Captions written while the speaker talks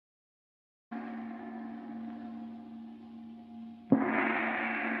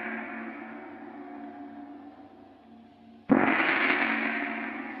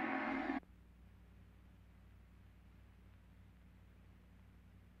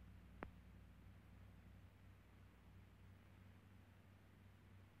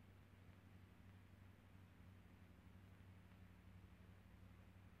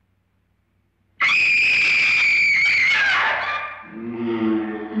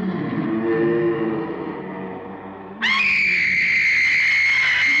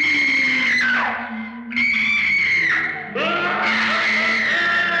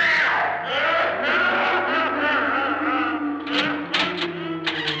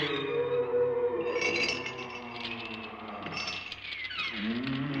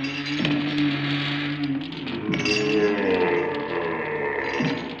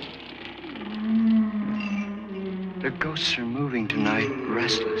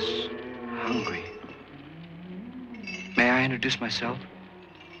hungry. May I introduce myself?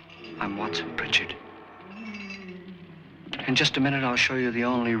 I'm Watson Pritchard. In just a minute, I'll show you the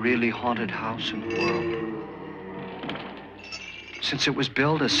only really haunted house in the world. Since it was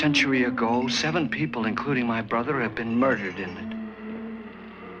built a century ago, 7 people, including my brother, have been murdered in it.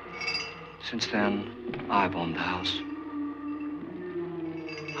 Since then, I've owned the house.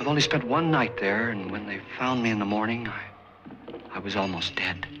 I've only spent one night there, and when they found me in the morning, I was almost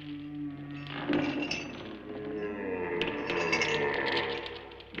dead.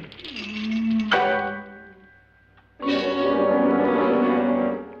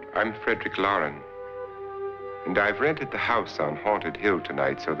 I'm Frederick Lauren, and I've rented the house on Haunted Hill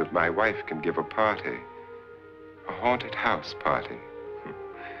tonight so that my wife can give a party. A haunted house party.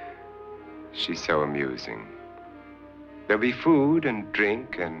 She's so amusing. There'll be food and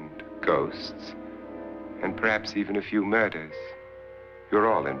drink and ghosts, and perhaps even a few murders.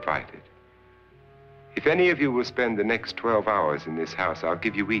 You're all invited. If any of you will spend the next 12 hours in this house, I'll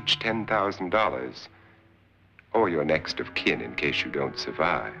give you each $10,000, or your next of kin in case you don't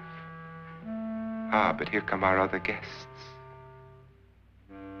survive. Ah, but here come our other guests.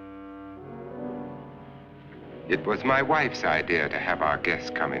 It was my wife's idea to have our guests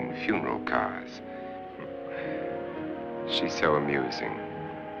come in funeral cars. She's so amusing.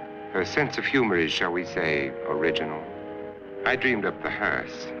 Her sense of humor is, shall we say, original. I dreamed up the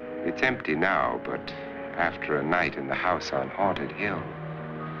hearse. It's empty now, but after a night in the house on Haunted Hill,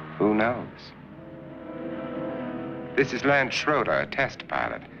 who knows? This is Lance Schroeder, a test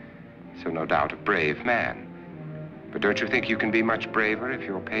pilot, so no doubt a brave man. But don't you think you can be much braver if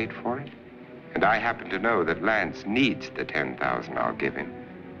you're paid for it? And I happen to know that Lance needs the $10,000 I'll give him,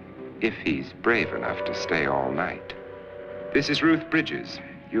 if he's brave enough to stay all night. This is Ruth Bridges.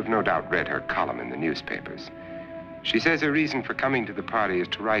 You've no doubt read her column in the newspapers. She says her reason for coming to the party is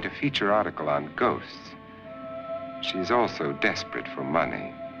to write a feature article on ghosts. She's also desperate for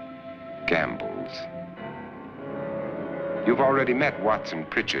money, gambles. You've already met Watson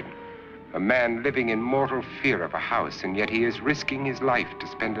Pritchard, a man living in mortal fear of a house, and yet he is risking his life to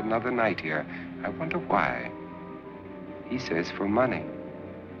spend another night here. I wonder why. He says for money.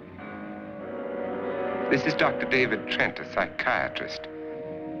 This is Dr. David Trent, a psychiatrist.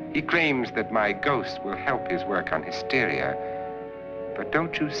 He claims that my ghost will help his work on hysteria. But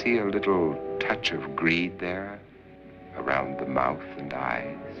don't you see a little touch of greed there around the mouth and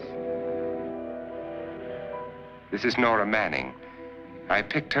eyes? This is Nora Manning. I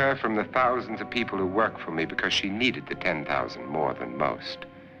picked her from the thousands of people who work for me because she needed the $10,000 more than most.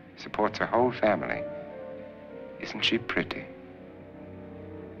 Supports her whole family. Isn't she pretty?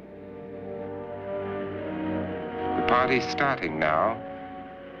 The party's starting now,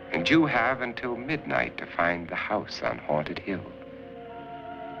 and you have until midnight to find the house on Haunted Hill.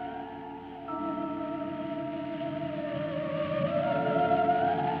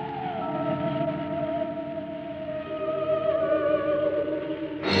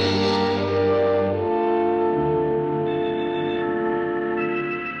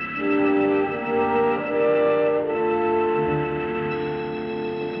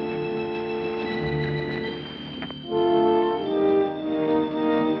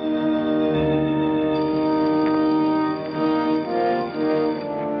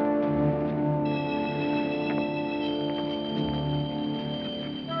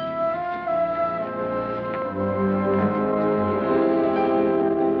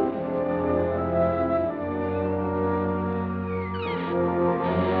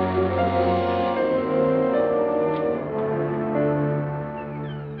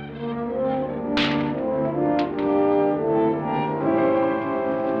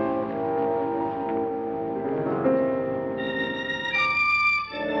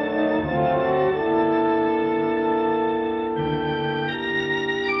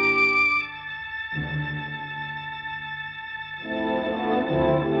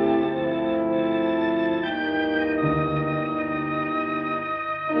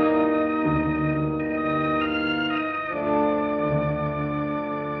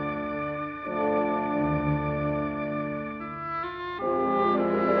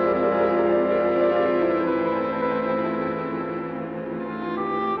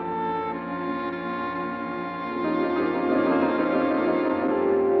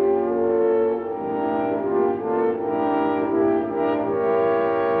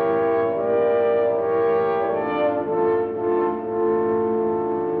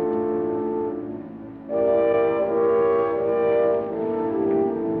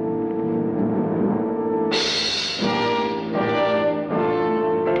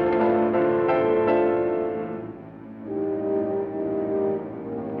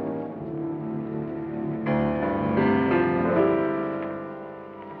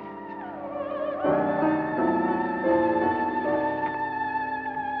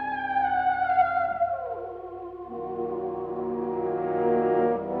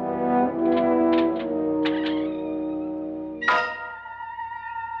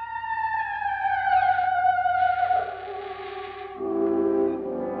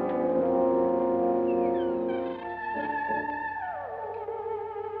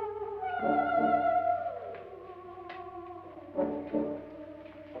 Well,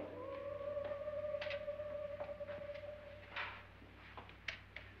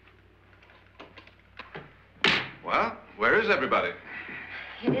 where is everybody?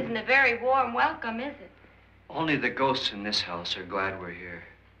 It isn't a very warm welcome, is it? Only the ghosts in this house are glad we're here.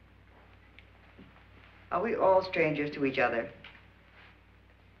 Are we all strangers to each other?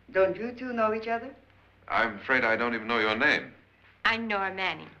 Don't you two know each other? I'm afraid I don't even know your name. I'm Nora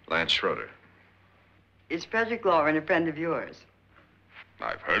Manning. Lance Schroeder. Is Frederick Lauren a friend of yours?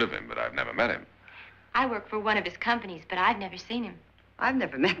 I've heard of him, but I've never met him. I work for one of his companies, but I've never seen him. I've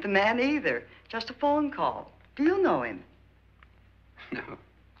never met the man either. Just a phone call. Do you know him? No,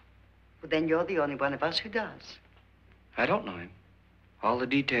 Well, then you're the only one of us who does. I don't know him. All the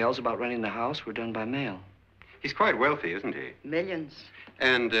details about renting the house were done by mail. He's quite wealthy, isn't he? Millions.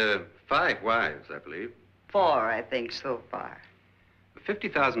 And 5 wives, I believe. 4, I think, so far. A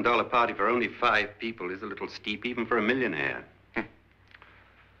 $50,000 party for only 5 people is a little steep, even for a millionaire.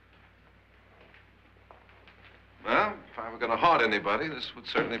 Well, if I were going to haunt anybody, this would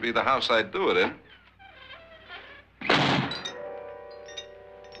certainly be the house I'd do it in.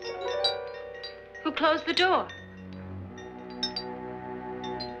 Who closed the door?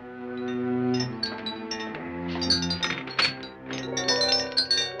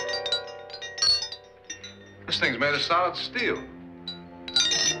 This thing's made of solid steel.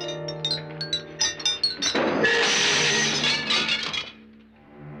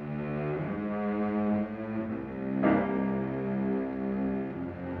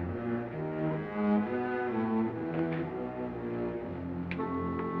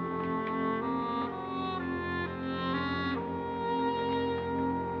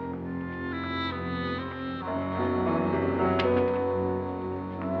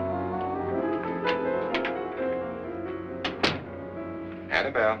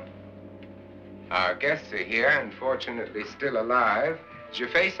 Annabelle, our guests are here, unfortunately still alive. Is your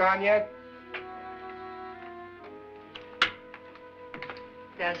face on yet?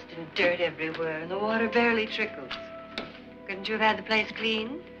 Dust and dirt everywhere, and the water barely trickles. Couldn't you have had the place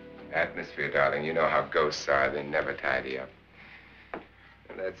cleaned? Atmosphere, darling. You know how ghosts are. They never tidy up.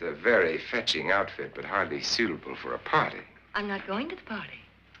 And that's a very fetching outfit, but hardly suitable for a party. I'm not going to the party.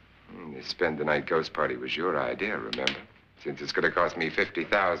 The spend-the-night ghost party was your idea, remember? Since it's going to cost me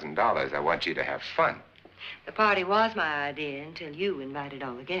 $50,000, I want you to have fun. The party was my idea until you invited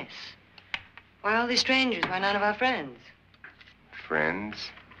all the guests. Why all these strangers? Why none of our friends? Friends?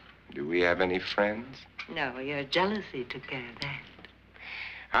 Do we have any friends? No, your jealousy took care of that.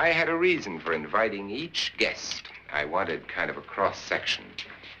 I had a reason for inviting each guest. I wanted kind of a cross-section.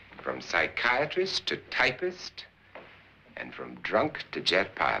 From psychiatrist to typist, and from drunk to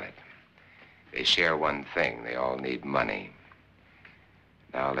jet pilot. They share one thing. They all need money.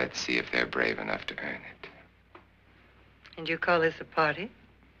 Now let's see if they're brave enough to earn it. And you call this a party?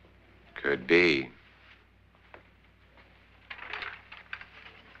 Could be.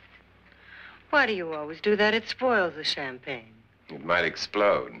 Why do you always do that? It spoils the champagne. It might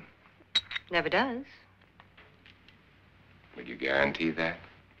explode. Never does. Would you guarantee that?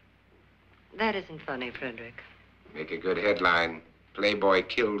 That isn't funny, Frederick. Make a good headline. Playboy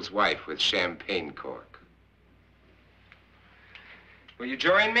kills wife with champagne cork. Will you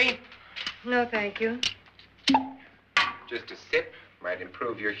join me? No, thank you. Just a sip might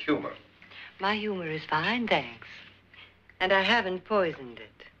improve your humor. My humor is fine, thanks. And I haven't poisoned it.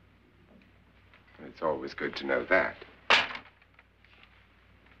 It's always good to know that.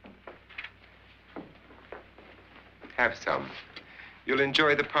 Have some. You'll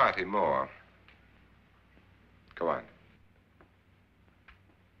enjoy the party more. Go on.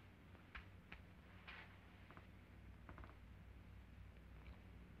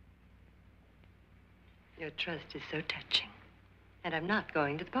 Your trust is so touching. And I'm not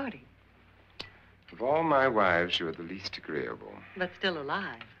going to the party. Of all my wives, you're the least agreeable. But still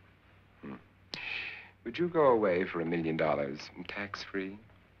alive. Would you go away for $1 million tax-free?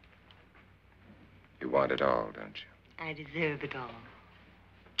 You want it all, don't you? I deserve it all.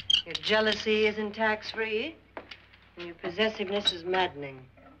 Your jealousy isn't tax-free, and your possessiveness is maddening.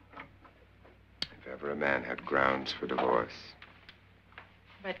 If ever a man had grounds for divorce,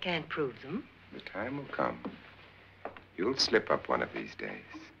 But can't prove them. the time will come. You'll slip up one of these days,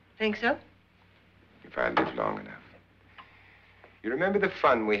 Think so? if I live long enough. You remember the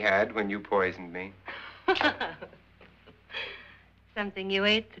fun we had when you poisoned me? Something you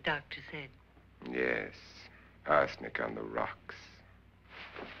ate, the doctor said. Yes, arsenic on the rocks.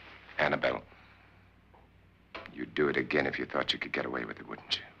 Annabelle, you'd do it again if you thought you could get away with it,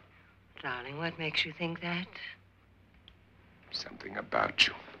 wouldn't you? Darling, what makes you think that? Something about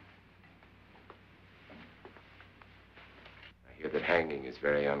you. hear that hanging is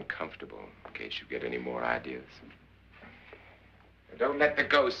very uncomfortable, in case you get any more ideas. And don't let the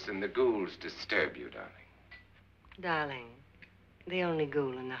ghosts and the ghouls disturb you, darling. Darling, the only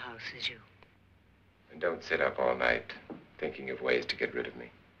ghoul in the house is you. And don't sit up all night thinking of ways to get rid of me.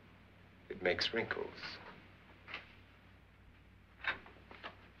 It makes wrinkles.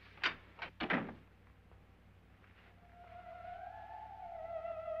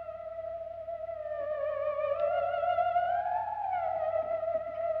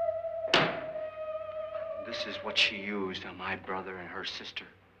 This is what she used on my brother and her sister.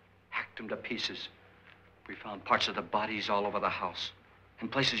 Hacked them to pieces. We found parts of the bodies all over the house, in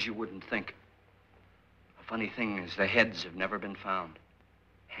places you wouldn't think. The funny thing is the heads have never been found.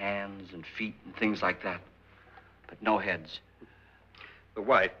 Hands and feet and things like that. But no heads. The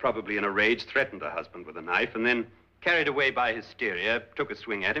wife, probably in a rage, threatened her husband with a knife and then, carried away by hysteria, took a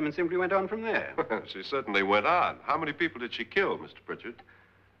swing at him and simply went on from there. She certainly went on. How many people did she kill, Mr. Pritchard?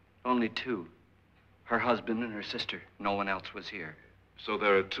 Only two. Her husband and her sister. No one else was here. So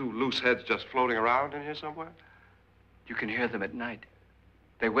there are two loose heads just floating around in here somewhere? You can hear them at night.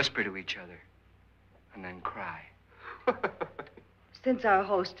 They whisper to each other and then cry. Since our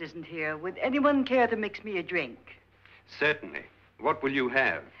host isn't here, would anyone care to mix me a drink? Certainly. What will you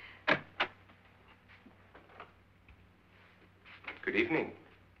have? Good evening.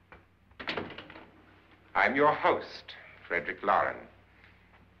 I'm your host, Frederick Lauren.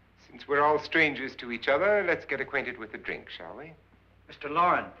 Since we're all strangers to each other, let's get acquainted with a drink, shall we? Mr.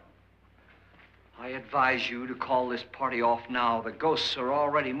 Lauren, I advise you to call this party off now. The ghosts are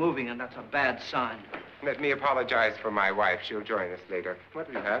already moving, and that's a bad sign. Let me apologize for my wife. She'll join us later. What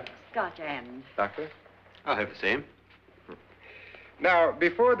do you have? Scotch and. Doctor? I'll have the same. Now,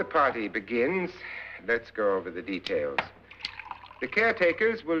 before the party begins, let's go over the details. The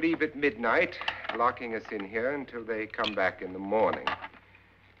caretakers will leave at midnight, locking us in here until they come back in the morning.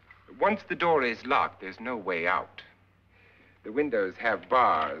 Once the door is locked, there's no way out. The windows have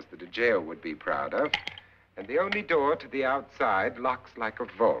bars that a jail would be proud of, and the only door to the outside locks like a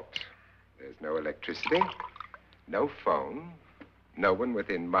vault. There's no electricity, no phone, no one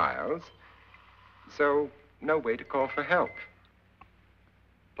within miles, so no way to call for help.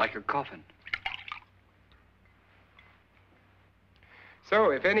 Like a coffin.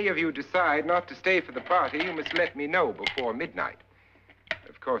 So if any of you decide not to stay for the party, you must let me know before midnight.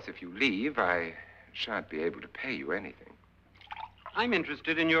 Of course, if you leave, I shan't be able to pay you anything. I'm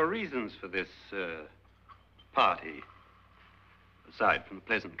interested in your reasons for this, party. Aside from the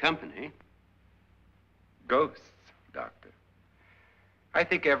pleasant company. Ghosts, Doctor. I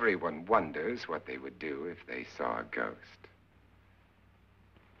think everyone wonders what they would do if they saw a ghost.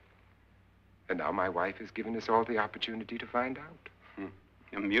 And now my wife has given us all the opportunity to find out.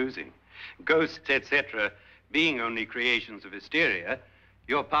 Amusing. Ghosts, etc., being only creations of hysteria,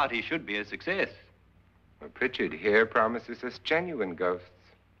 your party should be a success. Well, Pritchard here promises us genuine ghosts.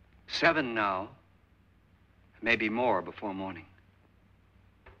 7 now. Maybe more before morning.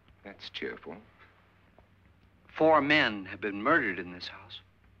 That's cheerful. 4 men have been murdered in this house.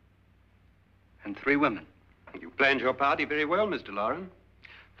 And 3 women. You planned your party very well, Mr. Lauren.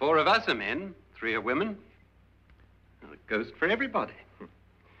 4 of us are men, 3 are women. A ghost for everybody.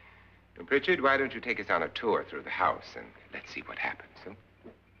 And Pritchard, why don't you take us on a tour through the house and let's see what happens, huh?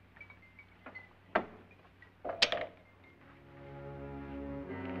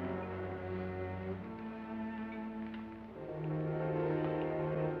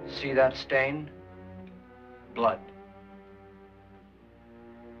 See that stain? Blood.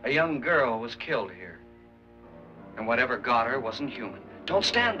 A young girl was killed here. And whatever got her wasn't human. Don't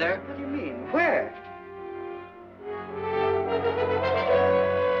stand there. What do you mean? Where?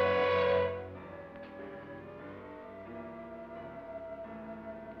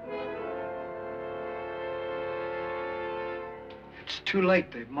 It's too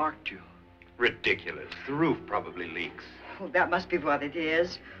late. They've marked you. Ridiculous. The roof probably leaks. Oh, that must be what it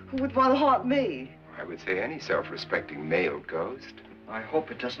is. Who would want to haunt me? I would say any self-respecting male ghost. I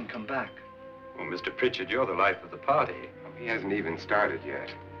hope it doesn't come back. Well, Mr. Pritchard, you're the life of the party. He hasn't even started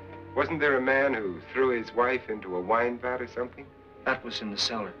yet. Wasn't there a man who threw his wife into a wine vat or something? That was in the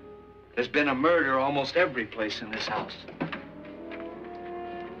cellar. There's been a murder almost every place in this house.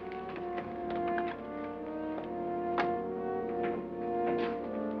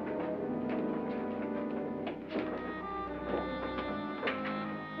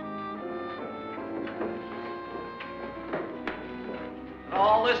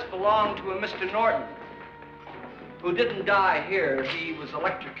 All this belonged to a Mr. Norton, who didn't die here. He was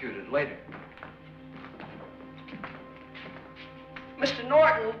electrocuted later. Mr.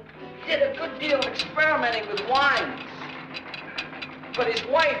 Norton did a good deal of experimenting with wines. But his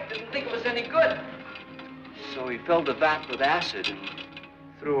wife didn't think it was any good. So he filled the vat with acid and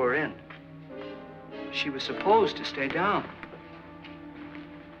threw her in. She was supposed to stay down.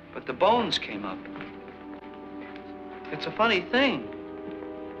 But the bones came up. It's a funny thing.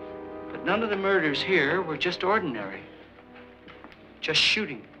 But none of the murders here were just ordinary. Just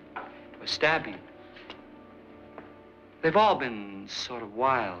shooting or stabbing. They've all been sort of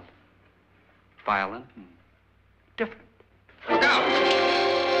wild, violent, and different. Look out!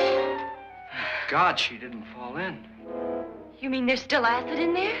 Thank God she didn't fall in. You mean there's still acid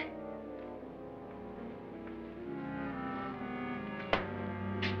in there?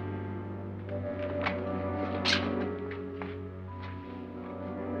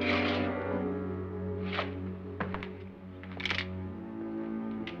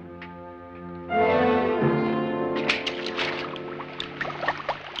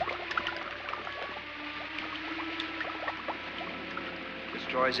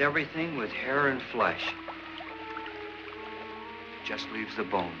 Destroys everything with hair and flesh. Just leaves the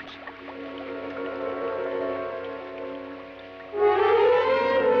bones.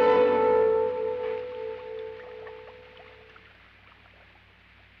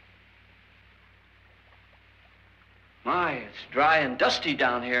 My, it's dry and dusty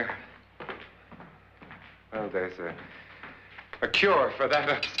down here. Well, there's a cure for that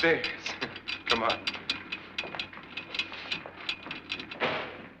upstairs. Come on.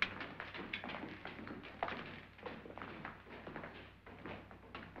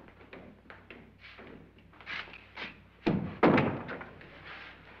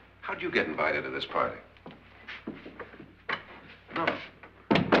 How'd you get invited to this party? No.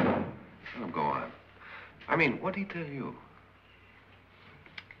 Oh, go on. I mean, what'd he tell you?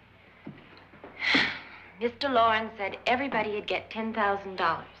 Mr. Lawrence said everybody'd get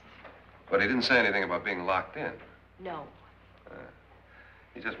 $10,000. But he didn't say anything about being locked in. No.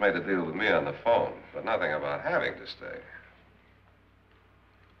 He just made a deal with me on the phone, but nothing about having to stay.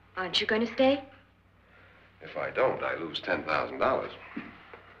 Aren't you going to stay? If I don't, I lose $10,000.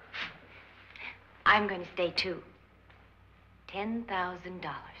 I'm going to stay, too. $10,000.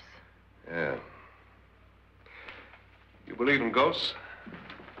 Yeah. You believe in ghosts?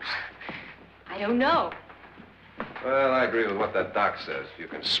 I don't know. Well, I agree with what that doc says. You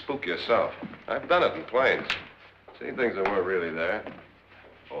can spook yourself. I've done it in planes. Seen things that weren't really there.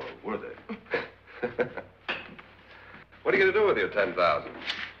 Or were they? What are you going to do with your $10,000?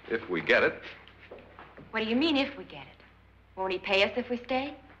 If we get it. What do you mean, if we get it? Won't he pay us if we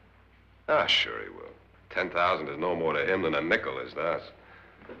stay? Ah, sure he will. 10,000 is no more to him than a nickel is to us.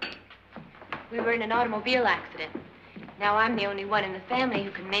 We were in an automobile accident. Now I'm the only one in the family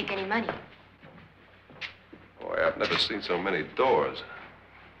who can make any money. Boy, I've never seen so many doors.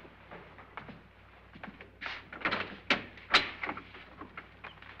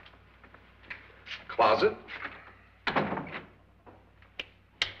 Closet.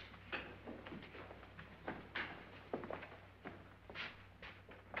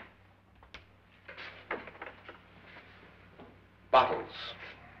 Bottles.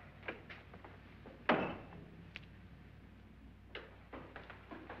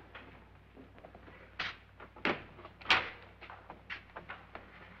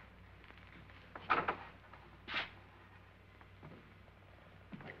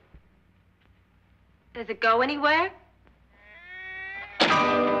 Does it go anywhere?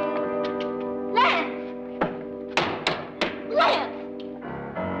 Lance! Lance!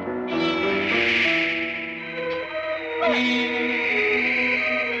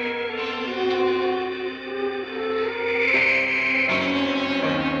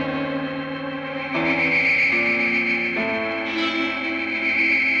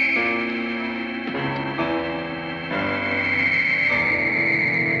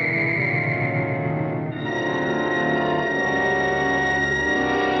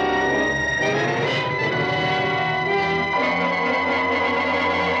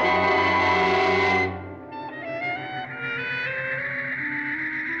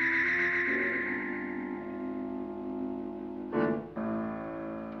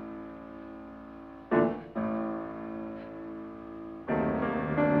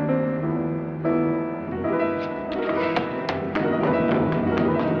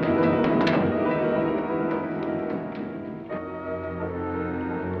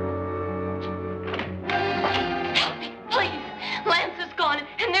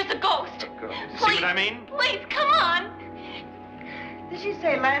 Please, come on. Did she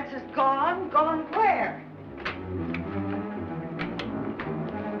say Lance is gone? Gone where?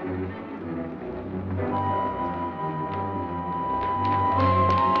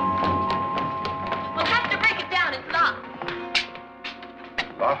 We'll have to break it down. It's locked.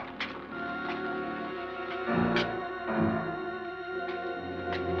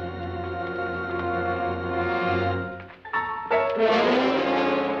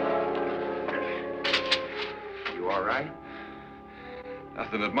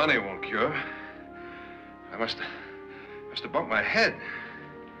 Nothing that money won't cure. I must have bumped my head.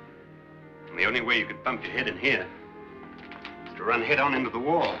 And the only way you could bump your head in here is to run head on into the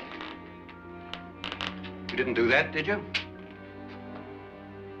wall. You didn't do that, did you?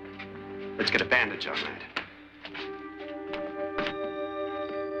 Let's get a bandage on that.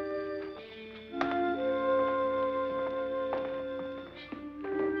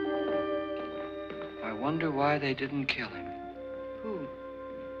 I wonder why they didn't kill him. Who?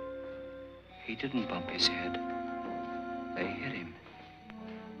 He didn't bump his head. They hit him.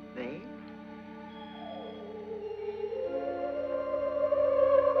 They?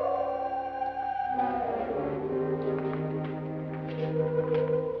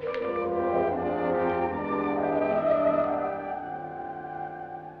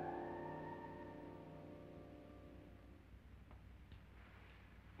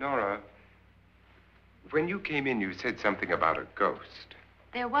 Nora, when you came in, you said something about a ghost.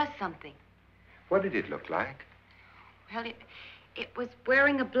 There was something. What did it look like? Well, it was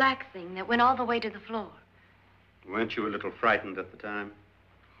wearing a black thing that went all the way to the floor. Weren't you a little frightened at the time?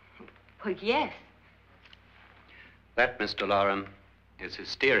 Well, yes. That, Mr. Loren, is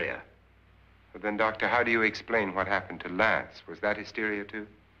hysteria. Well, then, Doctor, how do you explain what happened to Lance? Was that hysteria, too?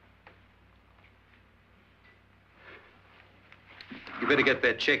 You better get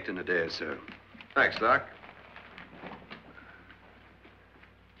that checked in a day or so. Thanks, Doc.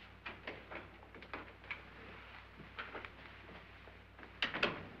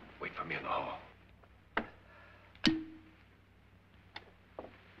 Wait for me in the hall.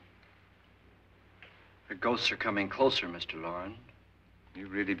 The ghosts are coming closer, Mr. Loren. You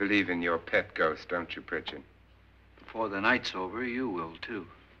really believe in your pet ghost, don't you, Pritchard? Before the night's over, you will, too.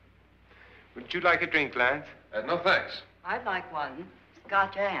 Would you like a drink, Lance? No, thanks. I'd like one.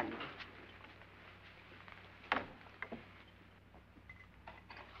 Scotch and.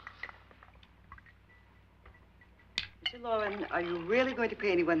 Mr. Loren, are you really going to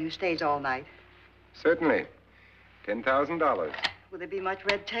pay anyone who stays all night? Certainly. $10,000. Will there be much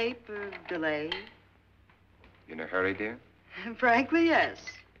red tape or delay? In a hurry, dear? Frankly, yes.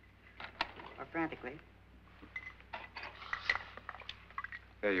 Or frantically.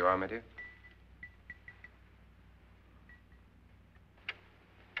 There you are, my dear.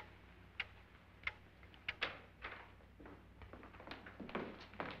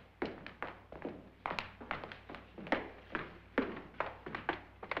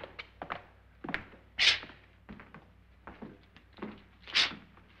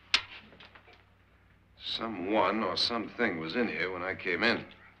 Someone or something was in here when I came in.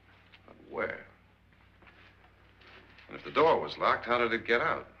 But where? And if the door was locked, how did it get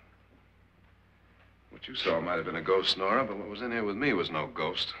out? What you saw might have been a ghost, Nora, but what was in here with me was no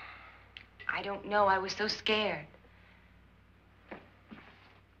ghost. I don't know. I was so scared.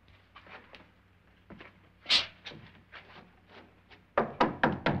 Does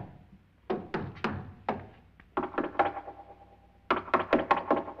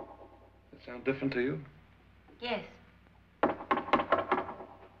that sound different to you? Yes.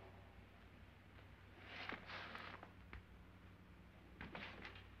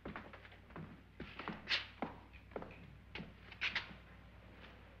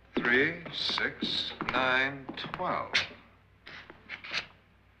 Three, 6, 9, 12.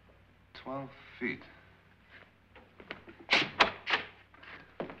 12 feet.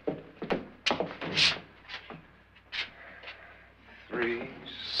 Three,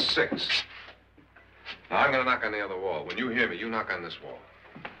 6. Now, I'm going to knock on the other wall. When you hear me, you knock on this wall.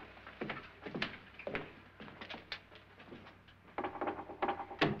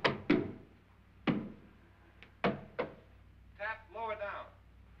 Tap lower down.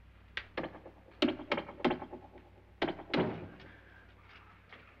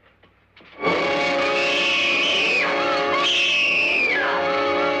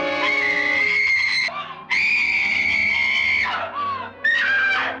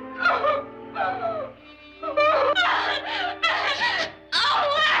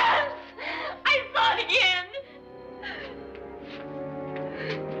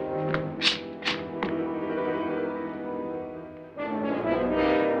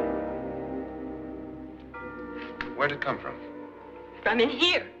 Where'd it come from? From in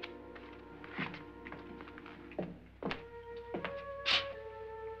here.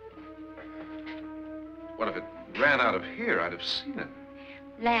 What if it ran out of here? I'd have seen it.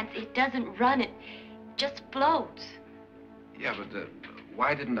 Lance, it doesn't run. It just floats. Yeah, but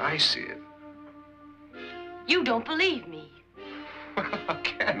why didn't I see it? You don't believe me. Well, how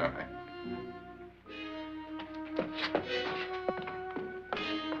can I?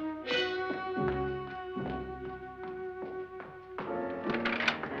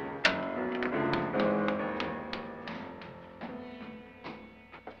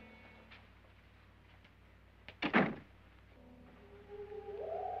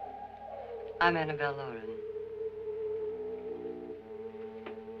 I'm Annabelle Lauren.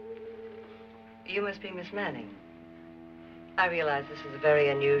 You must be Miss Manning. I realize this is a very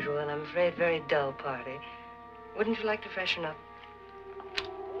unusual and I'm afraid very dull party. Wouldn't you like to freshen up?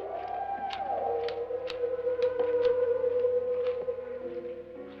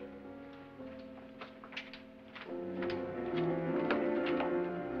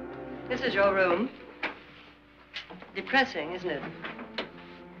 This is your room. Depressing, isn't it?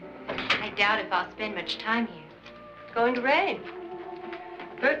 I doubt if I'll spend much time here. It's going to rain.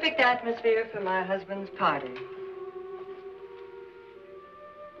 Perfect atmosphere for my husband's party.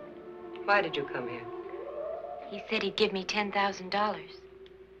 Why did you come here? He said he'd give me $10,000.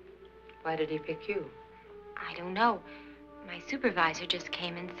 Why did he pick you? I don't know. My supervisor just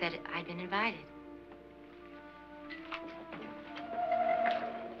came and said I'd been invited.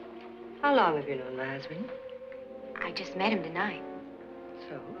 How long have you known my husband? I just met him tonight.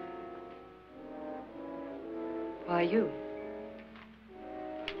 So? Why you?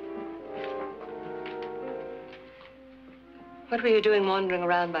 What were you doing wandering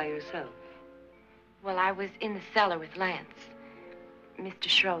around by yourself? Well, I was in the cellar with Lance, Mr.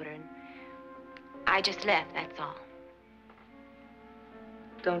 Schroeder, and I just left, that's all.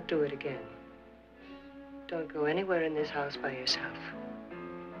 Don't do it again. Don't go anywhere in this house by yourself.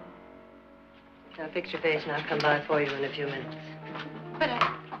 Now fix your face and I'll come by for you in a few minutes. But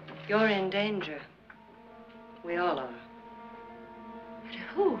You're in danger. We all are. But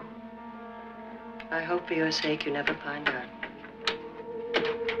who? I hope for your sake you never find out.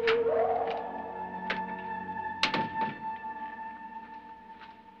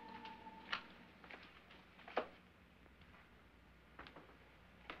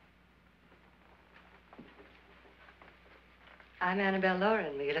 I'm Annabelle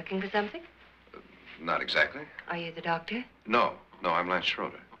Lauren. Were you looking for something? Not exactly. Are you the doctor? No, I'm Lance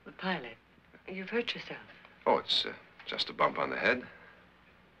Schroeder. The pilot. You've hurt yourself. Oh, it's just a bump on the head.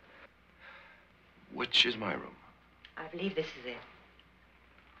 Which is my room? I believe this is it.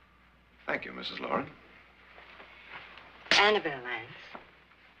 Thank you, Mrs. Lauren. Annabelle Lance.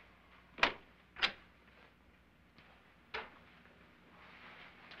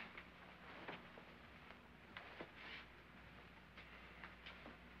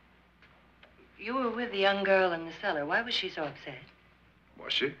 You were with the young girl in the cellar. Why was she so upset?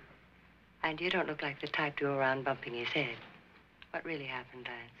 Was she? And you don't look like the type to go around bumping his head. What really happened,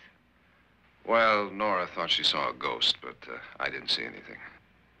 Lance? Well, Nora thought she saw a ghost, but I didn't see anything.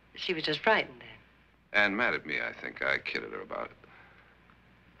 She was just frightened then. And mad at me, I think. I kidded her about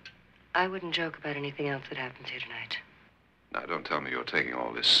it. I wouldn't joke about anything else that happens here tonight. Now, don't tell me you're taking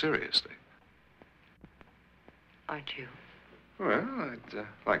all this seriously. Aren't you? Well, I'd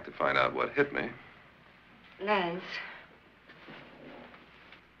like to find out what hit me. Lance.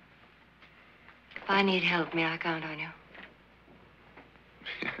 If I need help, may I count on you?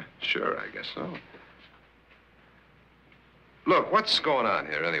 Yeah, sure, I guess so. Look, what's going on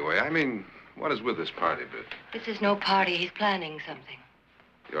here anyway? I mean, what is with this party bit? This is no party. He's planning something.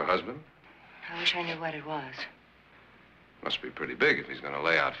 Your husband? I wish I knew what it was. Must be pretty big if he's going to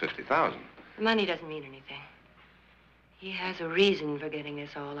lay out 50,000. The money doesn't mean anything. He has a reason for getting us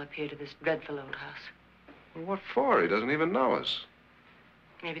all up here to this dreadful old house. Well, what for? He doesn't even know us.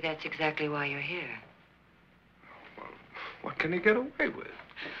 Maybe that's exactly why you're here. Well, what can he get away with?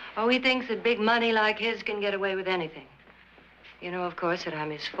 Oh, he thinks that big money like his can get away with anything. You know, of course, that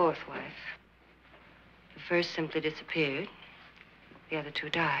I'm his fourth wife. The first simply disappeared. The other two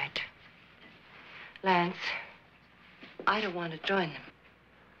died. Lance, I don't want to join them.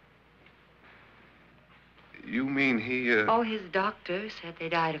 You mean he, Oh, his doctor said they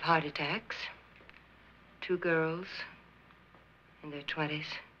died of heart attacks. 2 girls in their 20s.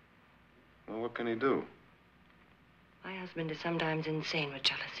 Well, what can he do? My husband is sometimes insane with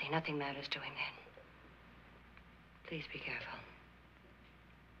jealousy. Nothing matters to him then. Please be careful.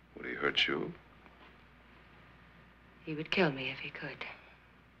 Would he hurt you? He would kill me if he could.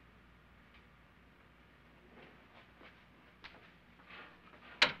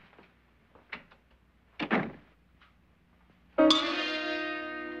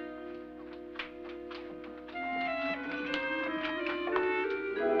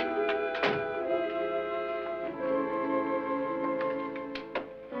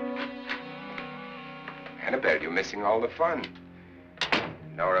 Annabelle, you're missing all the fun.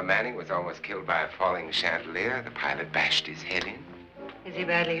 Nora Manning was almost killed by a falling chandelier. The pilot bashed his head in. Is he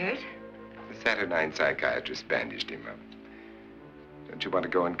badly hurt? The Saturnine psychiatrist bandaged him up. Don't you want to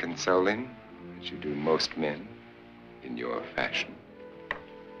go and console him, as you do most men, in your fashion?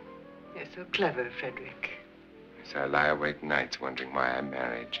 You're so clever, Frederick. Yes, I lie awake nights wondering why I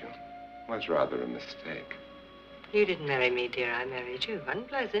married you. Was rather a mistake. You didn't marry me, dear. I married you.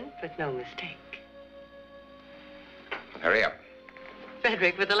 Unpleasant, but no mistake. Hurry up.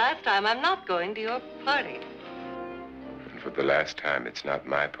 Frederick, for the last time, I'm not going to your party. And for the last time, it's not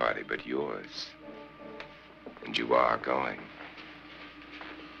my party, but yours. And you are going.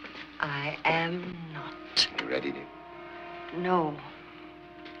 I am not. You ready, dear? No.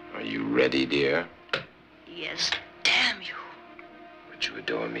 Are you ready, dear? Yes, damn you. Would you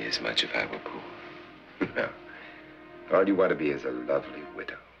adore me as much if I were poor? No. All you want to be is a lovely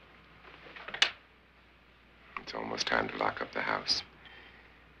widow. It's almost time to lock up the house.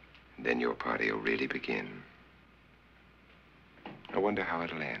 And then your party will really begin. I wonder how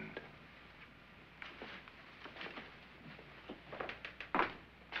it'll end.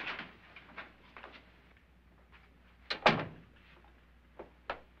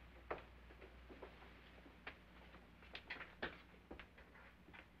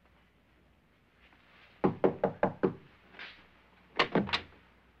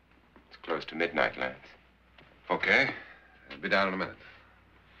 Close to midnight, Lance. Okay. I'll be down in a minute.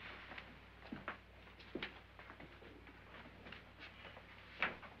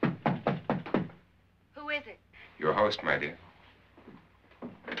 Who is it? Your host, my dear.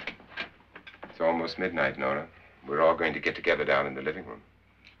 It's almost midnight, Nora. We're all going to get together down in the living room.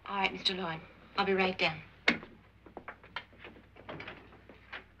 All right, Mr. Lloyd. I'll be right down.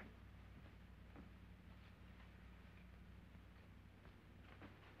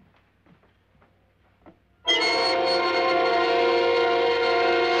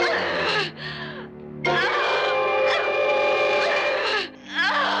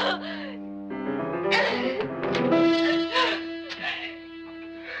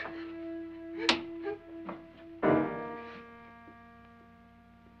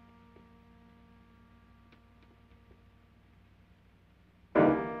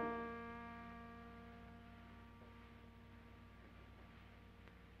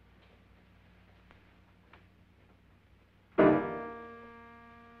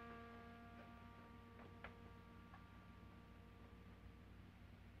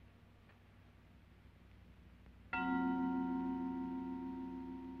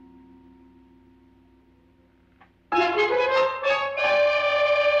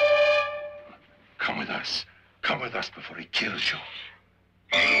 Come with us before he kills you.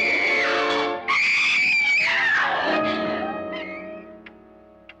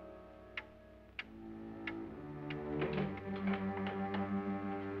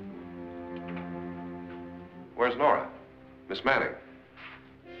 Where's Nora? Miss Manning.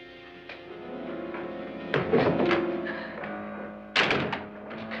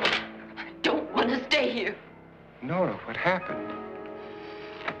 I don't want to stay here. Nora, what happened?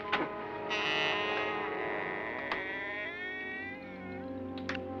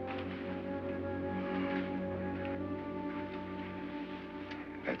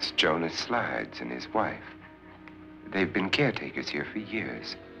 That's Jonas Slides and his wife. They've been caretakers here for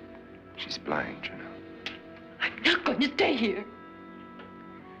years. She's blind, you know. I'm not going to stay here.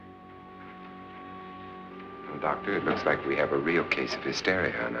 Well, Doctor, it looks like we have a real case of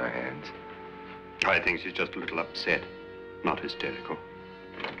hysteria on our hands. I think she's just a little upset, not hysterical.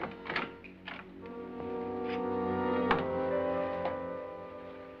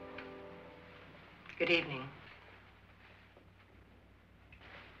 Good evening.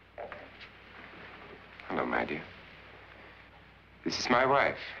 Hello, my dear. This is my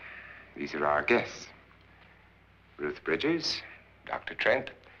wife. These are our guests. Ruth Bridges, Dr.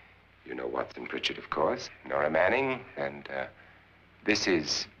 Trent. You know Watson Pritchard, of course. Nora Manning, and this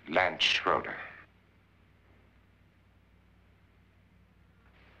is Lance Schroeder.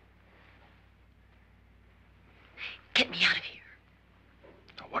 Get me out of here.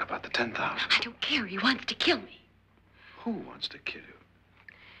 Now, what about the 10,000? I don't care. He wants to kill me. Who wants to kill you?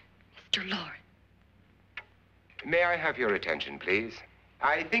 Mr. Lawrence. May I have your attention, please?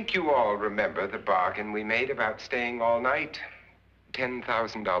 I think you all remember the bargain we made about staying all night.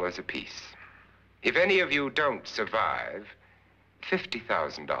 $10,000 apiece. If any of you don't survive,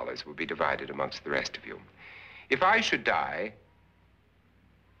 $50,000 will be divided amongst the rest of you. If I should die,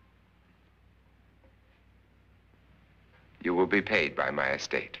 you will be paid by my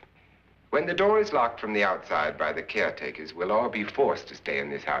estate. When the door is locked from the outside by the caretakers, we'll all be forced to stay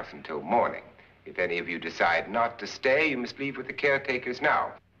in this house until morning. If any of you decide not to stay, you must leave with the caretakers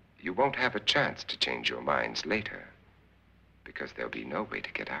now. You won't have a chance to change your minds later, because there'll be no way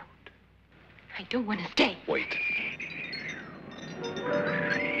to get out. I don't want to stay. Wait.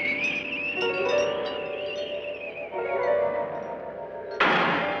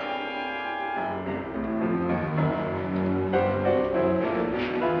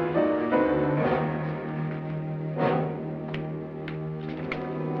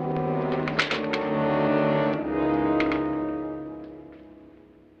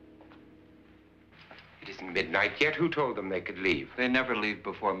 midnight yet. Who told them they could leave? They never leave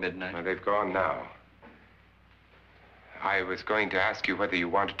before midnight. Well, they've gone now. I was going to ask you whether you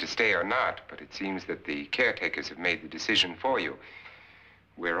wanted to stay or not, but it seems that the caretakers have made the decision for you.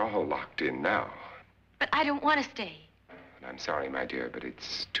 We're all locked in now. But I don't want to stay. And I'm sorry, my dear, but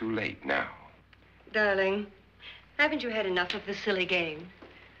it's too late now. Darling, haven't you had enough of the silly game?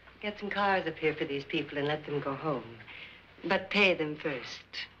 Get some cars up here for these people and let them go home. But pay them first.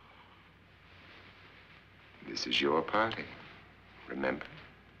 This is your party, remember?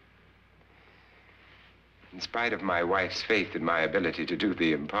 In spite of my wife's faith in my ability to do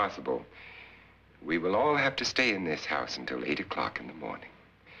the impossible, we will all have to stay in this house until 8 o'clock in the morning.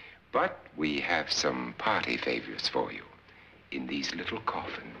 But we have some party favors for you in these little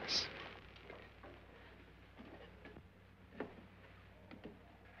coffins.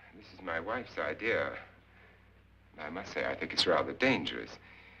 This is my wife's idea. I must say, I think it's rather dangerous.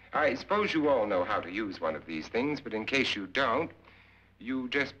 I suppose you all know how to use one of these things, but in case you don't, you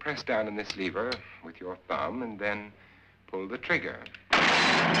just press down on this lever with your thumb and then pull the trigger.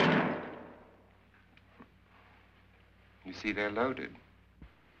 You see, they're loaded.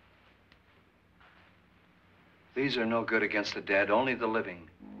 These are no good against the dead, only the living.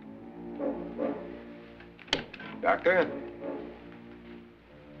 Doctor?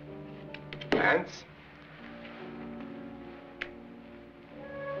 Lance?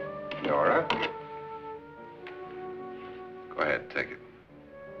 Nora? Go ahead, take it.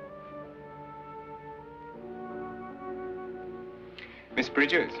 Miss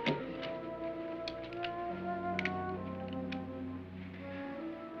Bridges?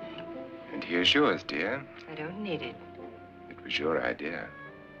 And here's yours, dear. I don't need it. It was your idea.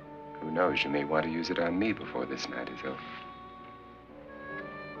 Who knows, you may want to use it on me before this night is over.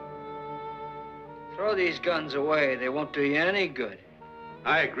 Throw these guns away. They won't do you any good.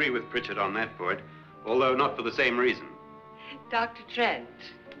 I agree with Pritchard on that point, although not for the same reason. Dr. Trent,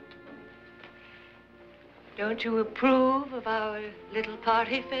 don't you approve of our little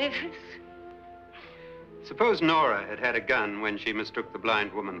party favors? Suppose Nora had had a gun when she mistook the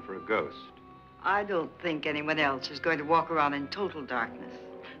blind woman for a ghost. I don't think anyone else is going to walk around in total darkness.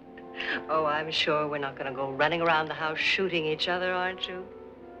 Oh, I'm sure we're not going to go running around the house shooting each other, aren't you?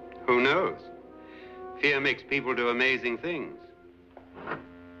 Who knows? Fear makes people do amazing things.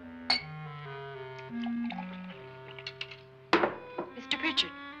 Mr. Pritchard,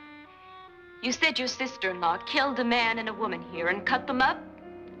 you said your sister-in-law killed a man and a woman here and cut them up?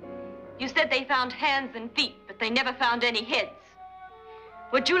 You said they found hands and feet, but they never found any heads.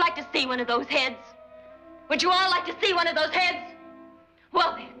 Would you like to see one of those heads? Would you all like to see one of those heads?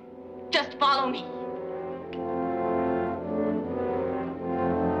 Well then, just follow me.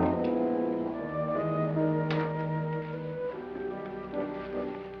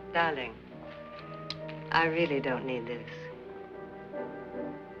 Darling, I really don't need this.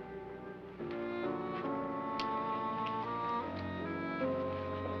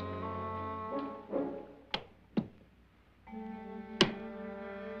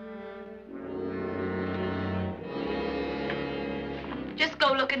 Just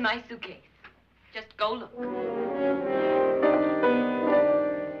go look in my suitcase. Just go look.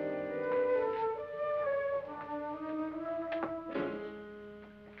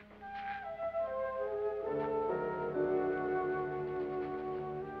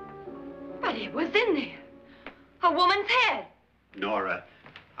 But it was in there. A woman's head. Nora,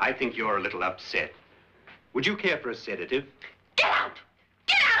 I think you're a little upset. Would you care for a sedative? Get out!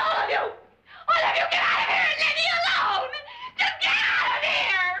 Get out, all of you! All of you, get out of here and leave me alone! Just get out of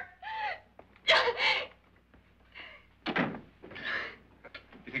here!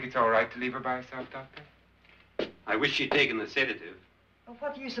 You think it's all right to leave her by herself, Doctor? I wish she'd taken the sedative. Well,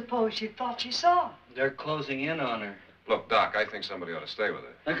 what do you suppose she thought she saw? They're closing in on her. Look, Doc, I think somebody ought to stay with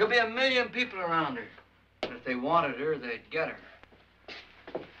her. There could be 1 million people around her. And if they wanted her, they'd get her.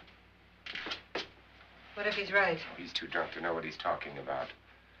 What if he's right? He's too drunk to know what he's talking about.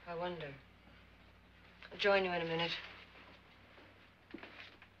 I wonder. I'll join you in a minute.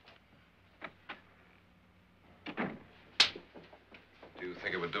 Do you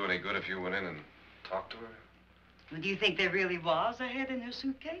think it would do any good if you went in and talked to her? Well, do you think there really was a head in her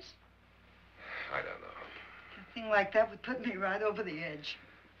suitcase? I don't know. A thing like that would put me right over the edge.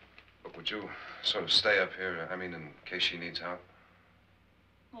 Look, would you sort of stay up here, I mean, in case she needs help?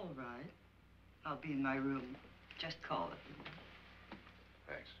 All right. I'll be in my room. Just call it.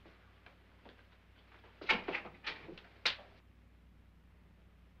 Thanks.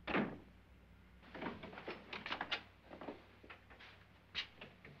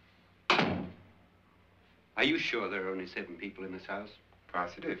 Are you sure there are only 7 people in this house?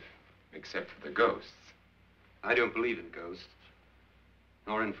 Positive, except for the ghosts. I don't believe in ghosts,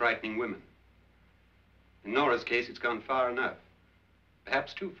 nor in frightening women. In Nora's case, it's gone far enough.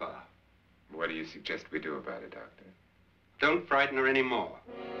 Perhaps too far. What do you suggest we do about it, Doctor? Don't frighten her anymore.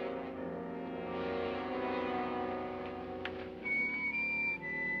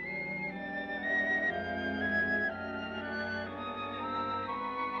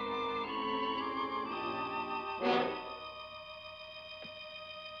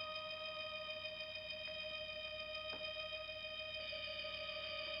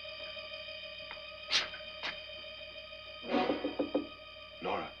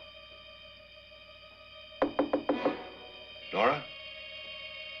 Nora? Nora?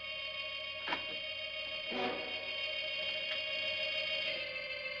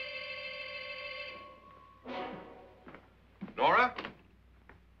 Nora?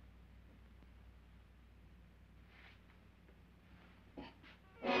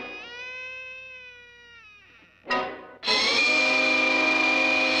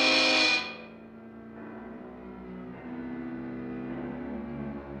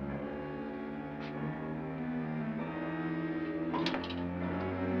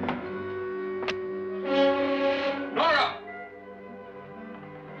 Nora!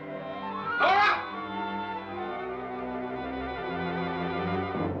 Nora!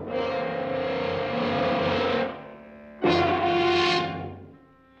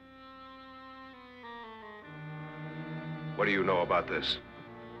 What do you know about this?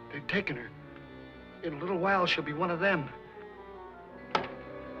 They've taken her. In a little while, she'll be one of them.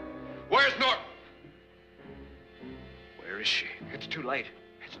 Where's Nora? Where is she? It's too late.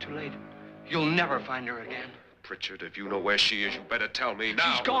 It's too late. You'll never find her again. Pritchard, if you know where she is, you better tell me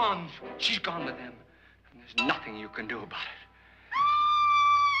now. She's gone. She's gone with them. And there's nothing you can do about it.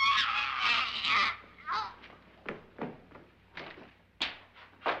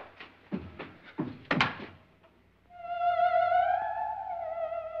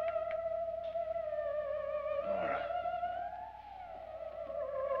 Nora.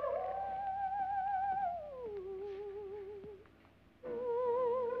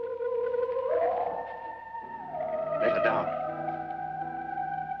 Let her down.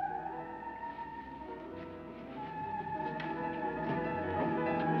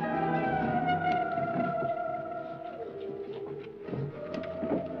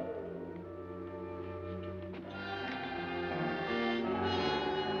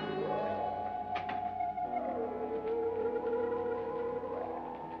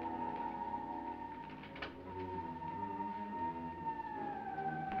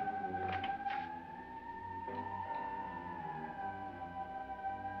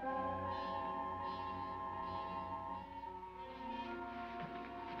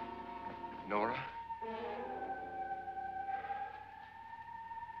 Nora?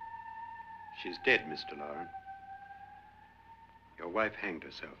 She's dead, Mr. Lauren. Your wife hanged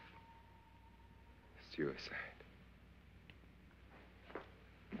herself. Suicide.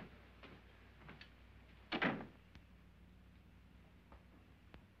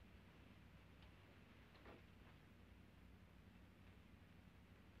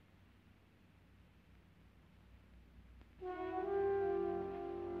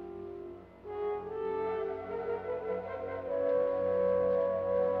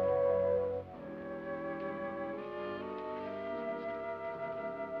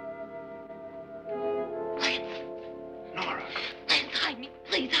 Nora, Hide me,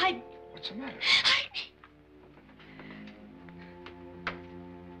 please, hide me. what's the matter? Hide me.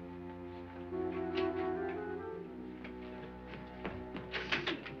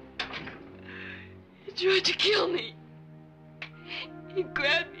 He tried to kill me. He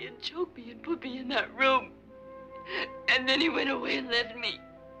grabbed me and choked me and put me in that room. And then he went away and left me.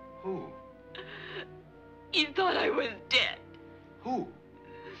 Who? He thought I was dead. Who?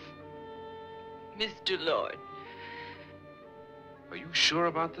 Mr. Lord. Are you sure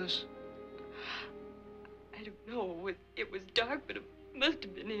about this? I don't know. It was dark, but it must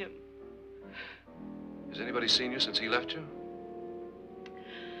have been him. Has anybody seen you since he left you?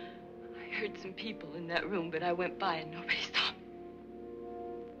 I heard some people in that room, but I went by and nobody saw me.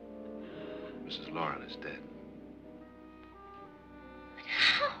 Mrs. Lauren is dead. But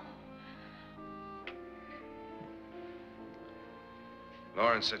how?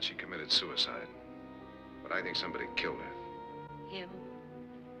 Lauren said she committed suicide, but I think somebody killed her. Him?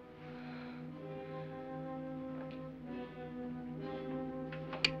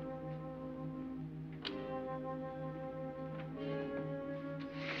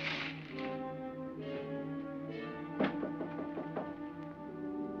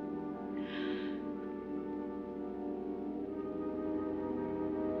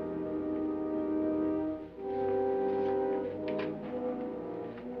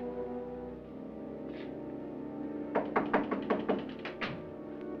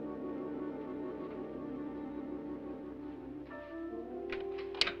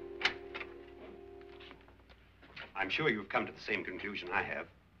 I'm sure you've come to the same conclusion I have.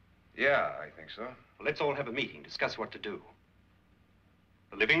 Yeah, I think so. Well, let's all have a meeting, discuss what to do.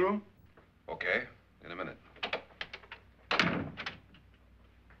 The living room? Okay, in a minute.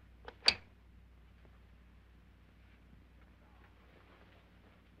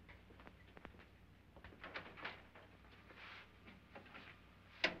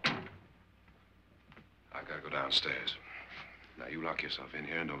 I've got to go downstairs. Now, you lock yourself in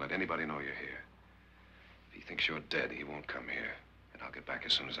here and don't let anybody know you're here. If he thinks you're dead, he won't come here. And I'll get back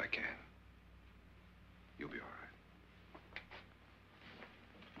as soon as I can. You'll be all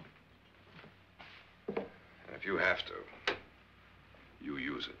right. And if you have to, you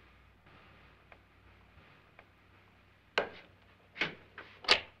use it.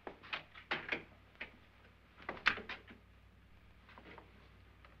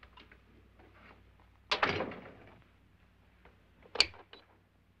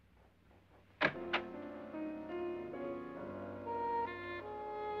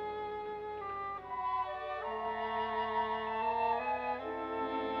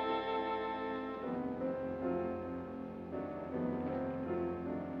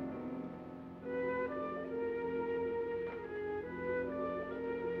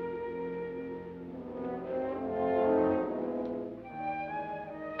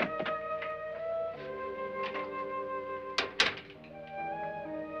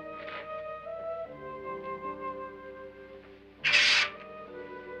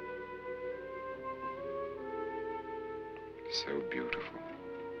 So beautiful.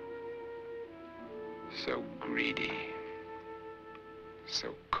 So greedy.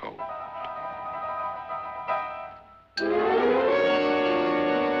 So cold.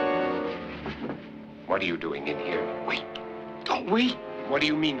 What are you doing in here? Wait. Don't wait. What do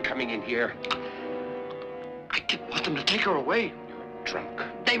you mean coming in here? I didn't want them to take her away. You're drunk.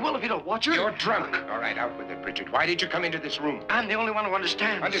 They will if you don't watch her. You're drunk. All right, out with it, Bridget. Why did you come into this room? I'm the only one who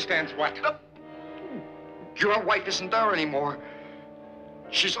understands. Understands what? Your wife isn't there anymore.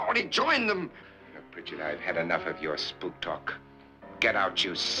 She's already joined them. Look, Bridget, I've had enough of your spook talk. Get out,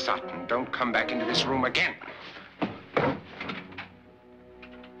 you sot, and don't come back into this room again.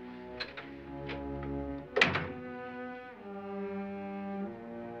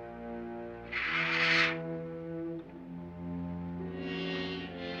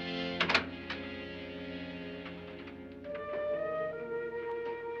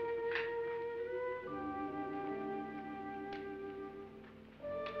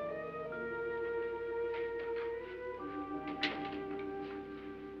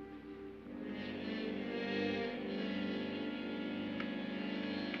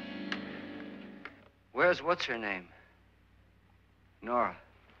 Where's what's-her-name? Nora.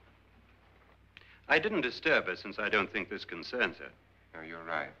 I didn't disturb her since I don't think this concerns her. No, you're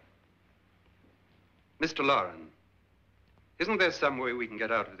right. Mr. Loren, isn't there some way we can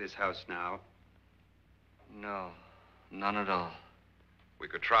get out of this house now? No, none at all. We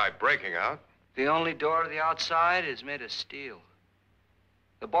could try breaking out. The only door to the outside is made of steel.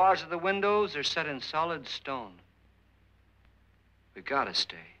 The bars of the windows are set in solid stone. We gotta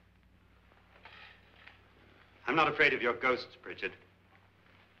stay. I'm not afraid of your ghosts, Bridget.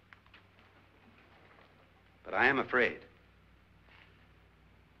 But I am afraid.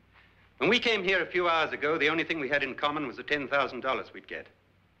 When we came here a few hours ago, the only thing we had in common was the $10,000 we'd get.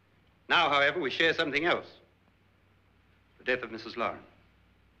 Now, however, we share something else. The death of Mrs. Loren.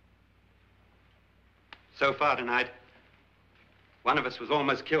 So far tonight, one of us was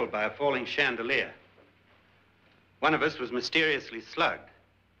almost killed by a falling chandelier. One of us was mysteriously slugged.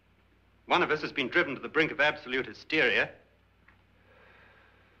 One of us has been driven to the brink of absolute hysteria,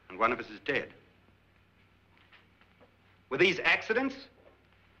 and one of us is dead. Were these accidents?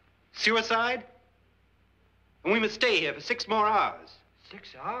 Suicide? And we must stay here for 6 more hours. 6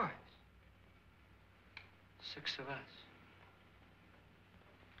 hours? 6 of us.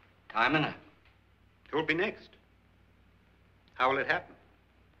 Time enough. Who'll be next? How will it happen?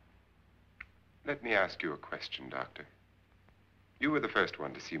 Let me ask you a question, Doctor. You were the first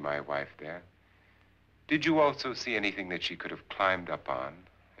one to see my wife there. Did you also see anything that she could have climbed up on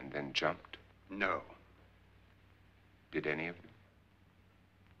and then jumped? No. Did any of you?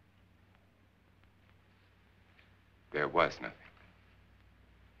 There was nothing.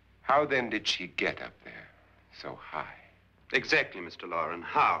 How then did she get up there so high? Exactly, Mr. Loren.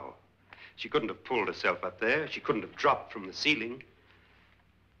 How? She couldn't have pulled herself up there. She couldn't have dropped from the ceiling.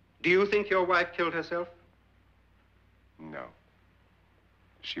 Do you think your wife killed herself? No.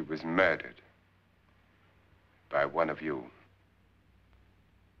 She was murdered by one of you.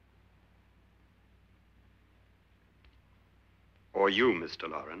 Or you, Mr.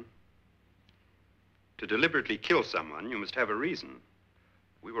 Loren. To deliberately kill someone, you must have a reason.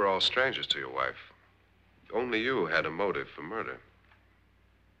 We were all strangers to your wife. Only you had a motive for murder.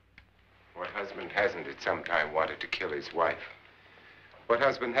 What husband hasn't at some time wanted to kill his wife? What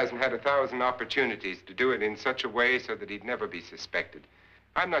husband hasn't had 1,000 opportunities to do it in such a way so that he'd never be suspected?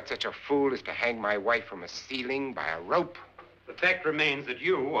 I'm not such a fool as to hang my wife from a ceiling by a rope. The fact remains that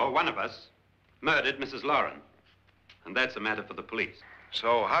you, or one of us, murdered Mrs. Lauren. And that's a matter for the police.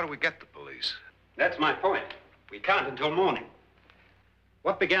 So how do we get the police? That's my point. We can't until morning.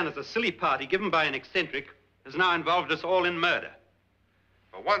 What began as a silly party given by an eccentric has now involved us all in murder.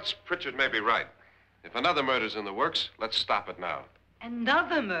 For once, Pritchard may be right. If another murder's in the works, let's stop it now.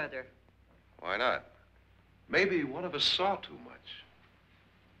 Another murder? Why not? Maybe one of us saw too much.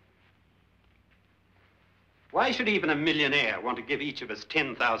 Why should even a millionaire want to give each of us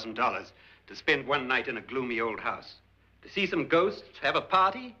 $10,000 to spend one night in a gloomy old house? To see some ghosts, have a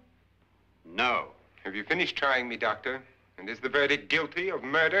party? No. Have you finished trying me, Doctor? And is the verdict guilty of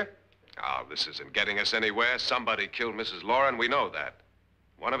murder? Oh, this isn't getting us anywhere. Somebody killed Mrs. Lauren. We know that.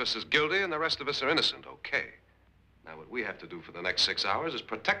 One of us is guilty and the rest of us are innocent, okay. Now, what we have to do for the next 6 hours is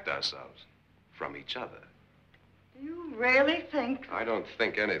protect ourselves from each other. Do you really think? I don't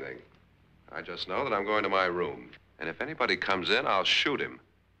think anything. I just know that I'm going to my room. And if anybody comes in, I'll shoot him.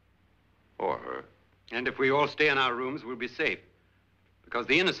 Or her. And if we all stay in our rooms, we'll be safe. Because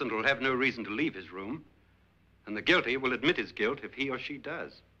the innocent will have no reason to leave his room. And the guilty will admit his guilt if he or she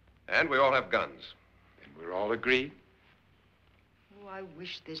does. And we all have guns. And we're all agreed? Oh, I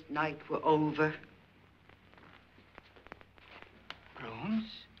wish this night were over. Rooms?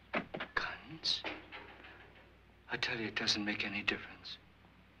 Guns? I tell you, it doesn't make any difference.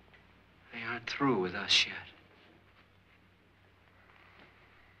 They aren't through with us yet.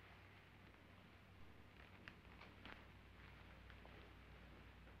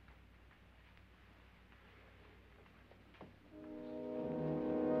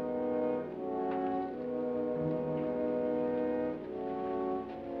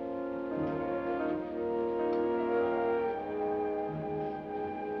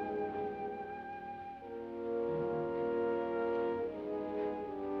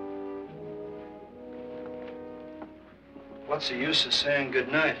 What's the use of saying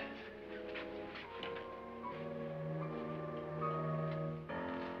goodnight?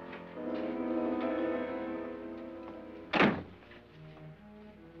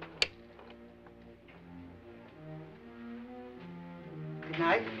 Good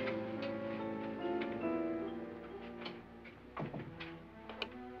night.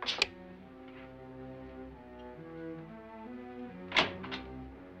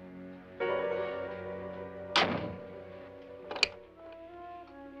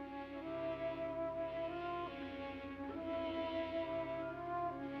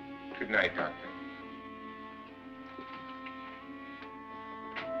 Good night, Doctor.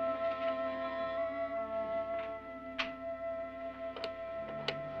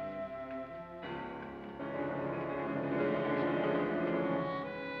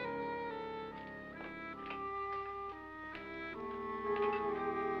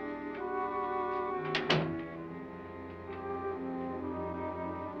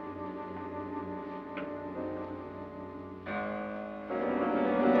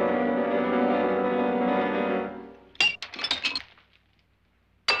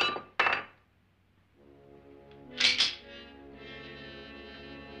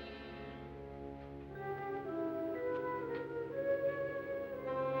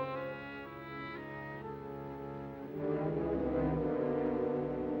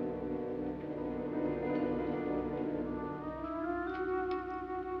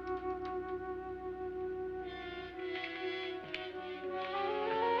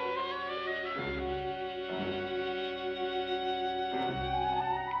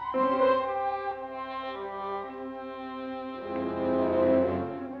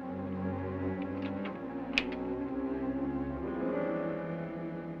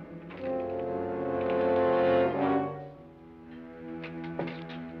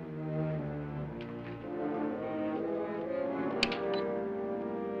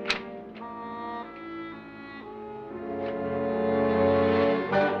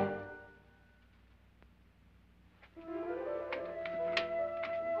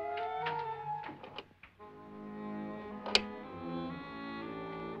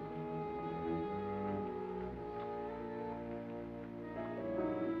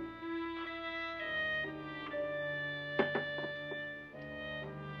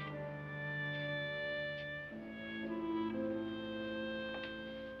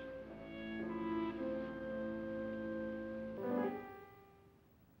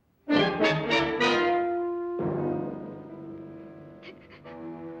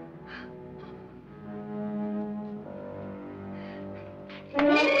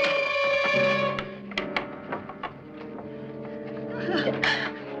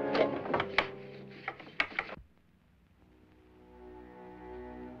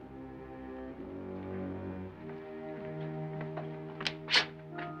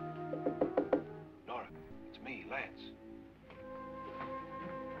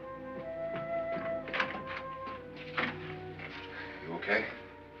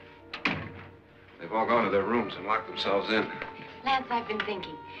 They've all gone to their rooms and locked themselves in. Lance, I've been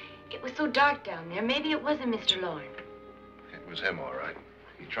thinking. It was so dark down there. Maybe it wasn't Mr. Lorne. It was him, all right.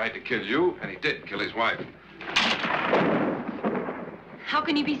 He tried to kill you, and he did kill his wife. How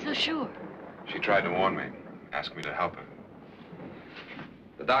can you be so sure? She tried to warn me, asked me to help her.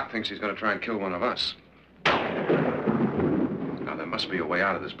 The doc thinks he's going to try and kill one of us. Now, there must be a way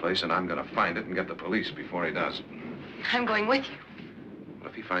out of this place, and I'm going to find it and get the police before he does. I'm going with you. Well,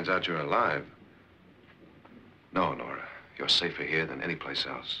 if he finds out you're alive... No, Nora. You're safer here than any place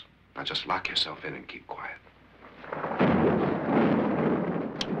else. Now, just lock yourself in and keep quiet.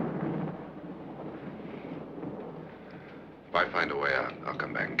 If I find a way out, I'll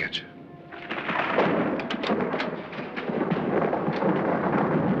come back and get you.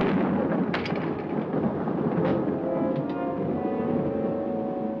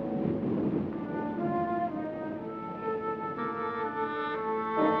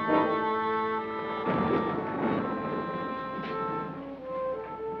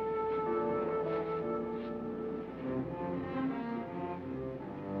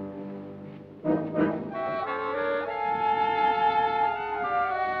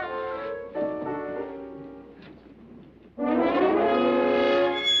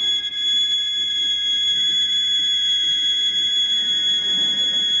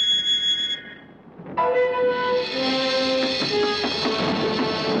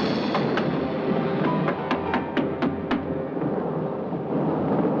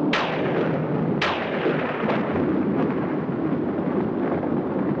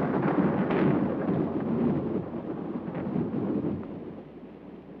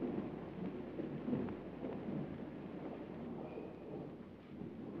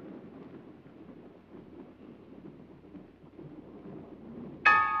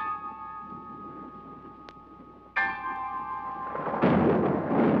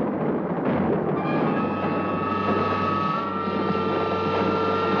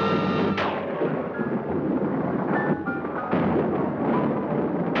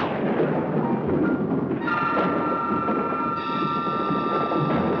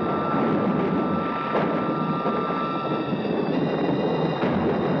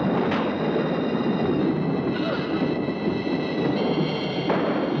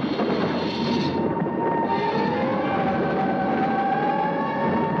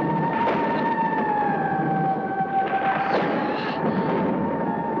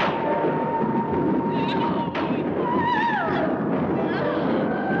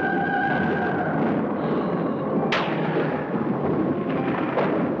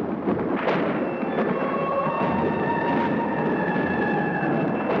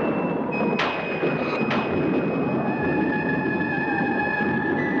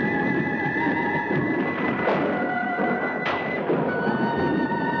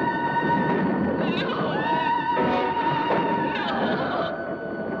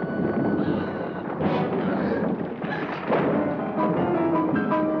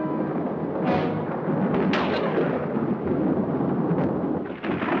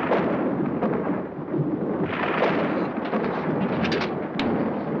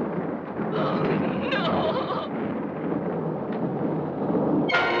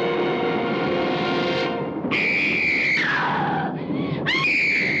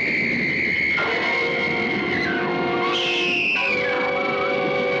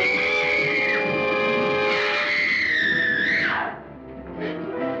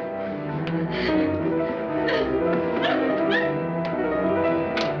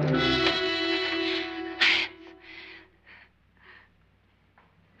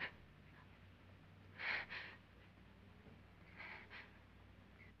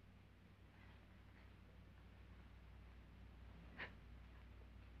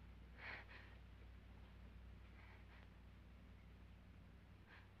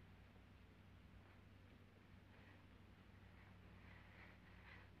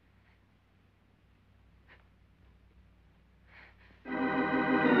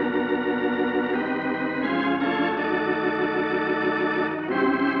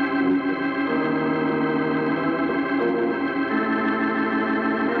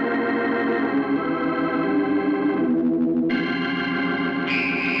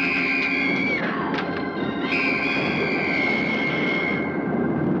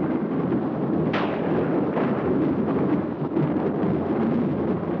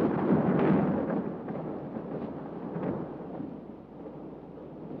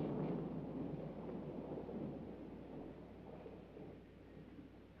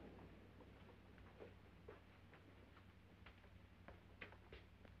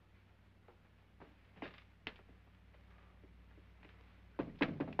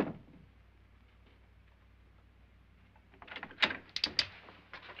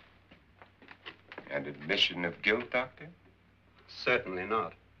 An admission of guilt, Doctor? Certainly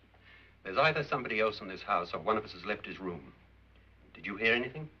not. There's either somebody else in this house or one of us has left his room. Did you hear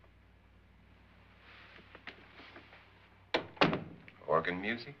anything? Organ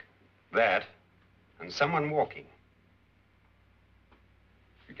music? That, and someone walking.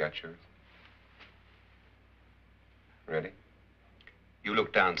 You got yours? Ready? You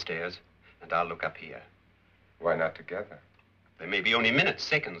look downstairs, and I'll look up here. Why not together? There may be only minutes,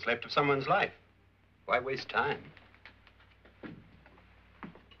 seconds left of someone's life. Why waste time?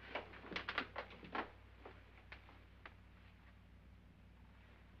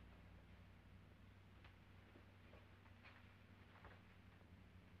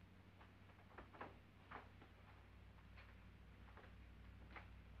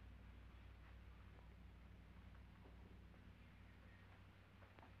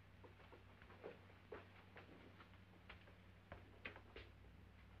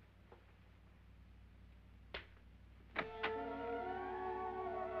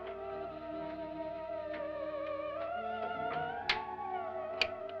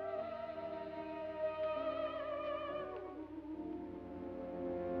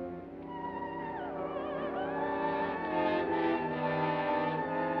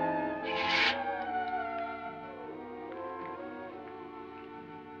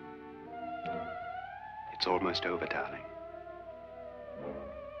 It's almost over, darling.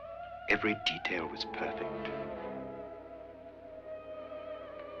 Every detail was perfect.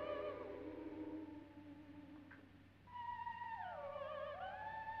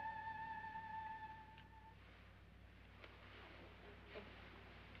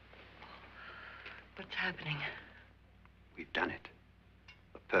 What's happening? We've done it.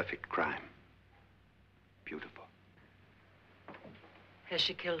 A perfect crime. Beautiful. Has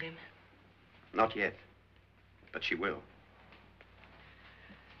she killed him? Not yet, but she will.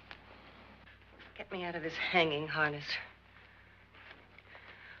 Get me out of this hanging harness.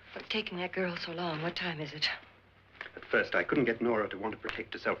 What's taking that girl so long? What time is it? At first, I couldn't get Nora to want to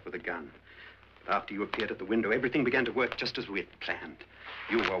protect herself with a gun. But after you appeared at the window, everything began to work just as we had planned.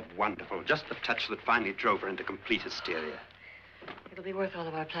 You were wonderful. Just the touch that finally drove her into complete hysteria. It'll be worth all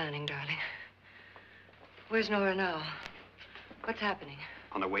of our planning, darling. Where's Nora now? What's happening?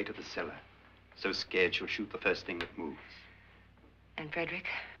 On her way to the cellar. So scared she'll shoot the first thing that moves. And Frederick?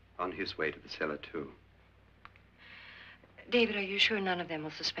 On his way to the cellar, too. David, are you sure none of them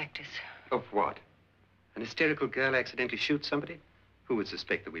will suspect us? Of what? An hysterical girl accidentally shoots somebody? Who would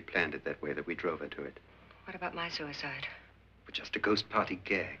suspect that we planned it that way, that we drove her to it? What about my suicide? But just a ghost party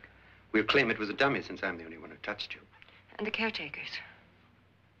gag. We'll claim it was a dummy since I'm the only one who touched you. And the caretakers?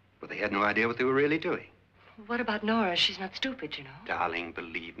 Well, they had no idea what they were really doing. What about Nora? She's not stupid, you know. Darling,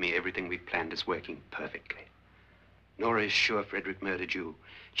 believe me, everything we planned is working perfectly. Nora is sure Frederick murdered you.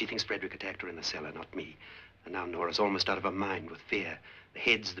 She thinks Frederick attacked her in the cellar, not me. And now Nora's almost out of her mind with fear. The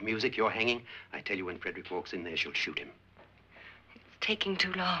heads, the music, you're hanging. I tell you, when Frederick walks in there, she'll shoot him. It's taking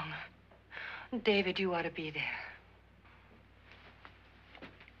too long. David, you ought to be there.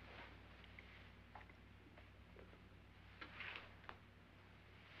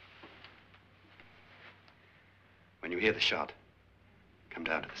 When you hear the shot, come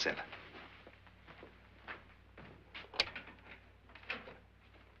down to the cellar.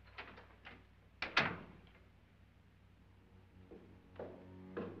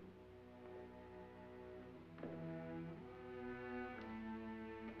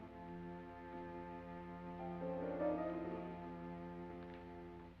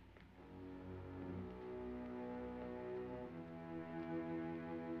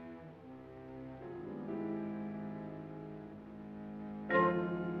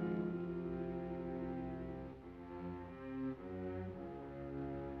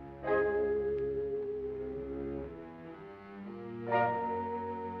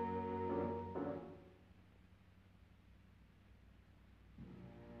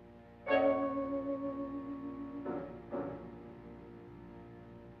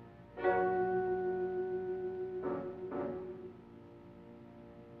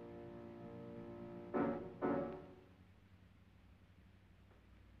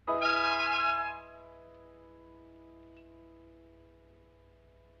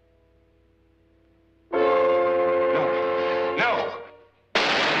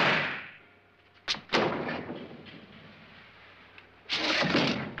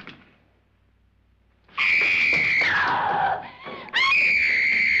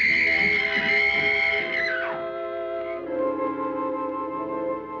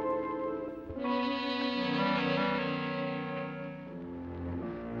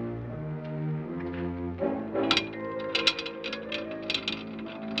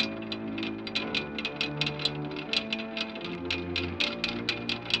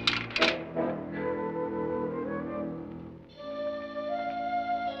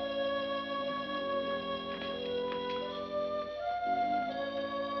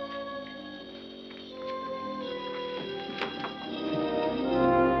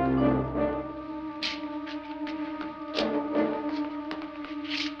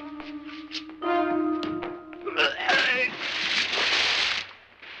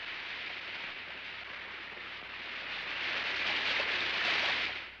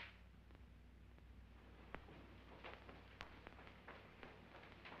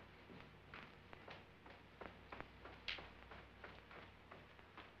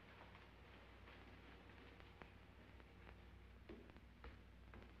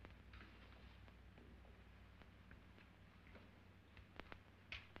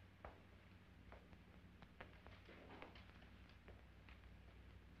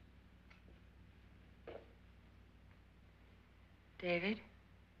 David?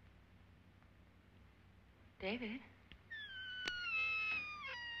 David?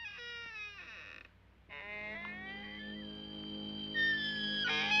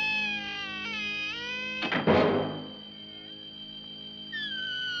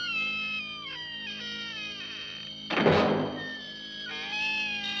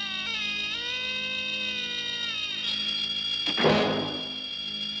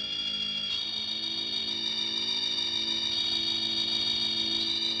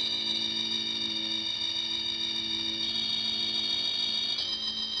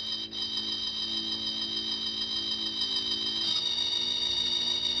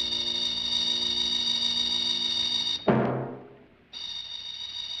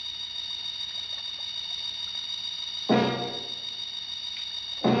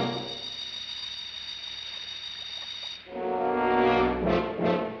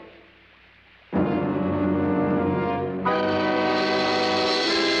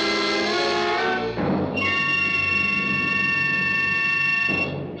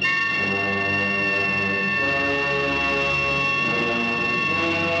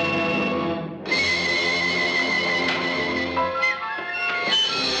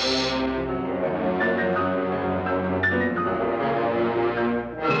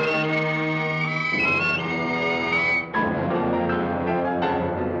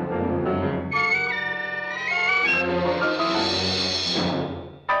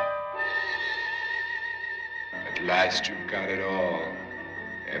 At last you've got it all.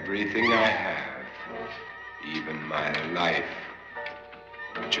 Everything I have. Even my life.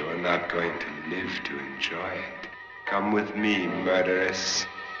 But you're not going to live to enjoy it. Come with me, murderess.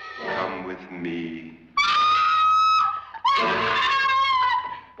 Come with me.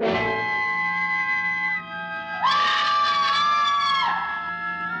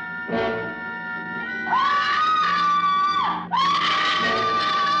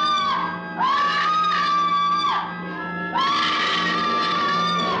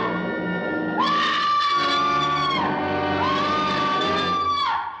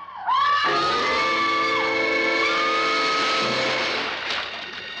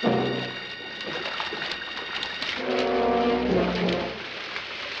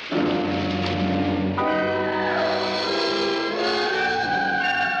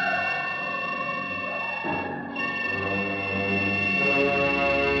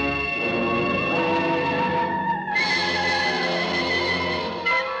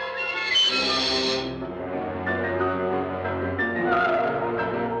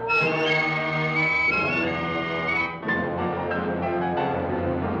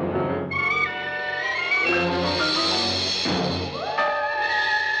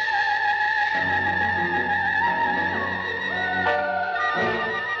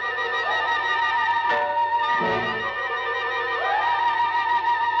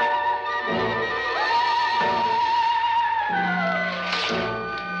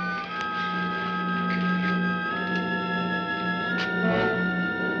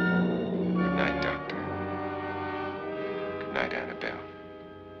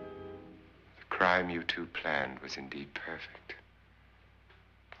 You two planned was indeed perfect.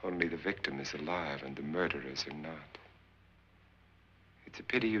 Only the victim is alive and the murderers are not. It's a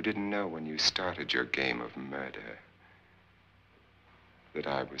pity you didn't know when you started your game of murder that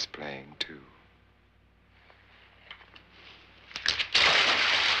I was playing too.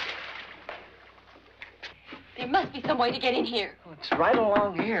 There must be some way to get in here. Oh, it's right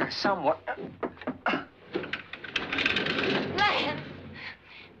along here, somewhere. Lance!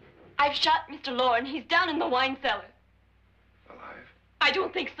 I've shot Mr. Loren. He's down in the wine cellar. Alive? I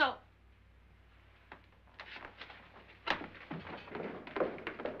don't think so.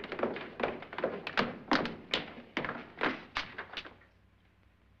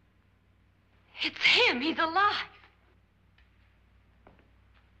 It's him. He's alive.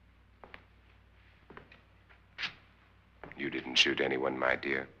 You didn't shoot anyone, my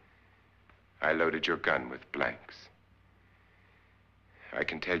dear. I loaded your gun with blanks. I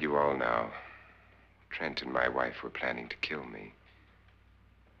can tell you all now. Trent and my wife were planning to kill me.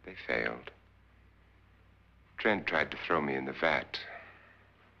 They failed. Trent tried to throw me in the vat.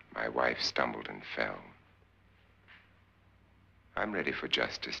 My wife stumbled and fell. I'm ready for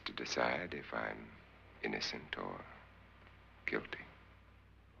justice to decide if I'm innocent or guilty.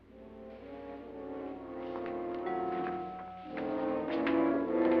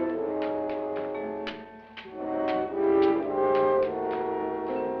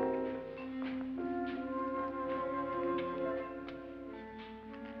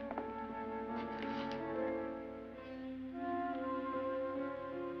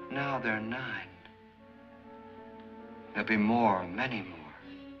 Now they're 9. There'll be more, many more.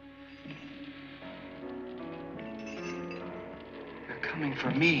 They're coming for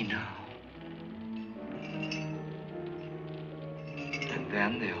me now. And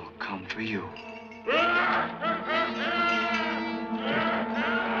then they'll come for you.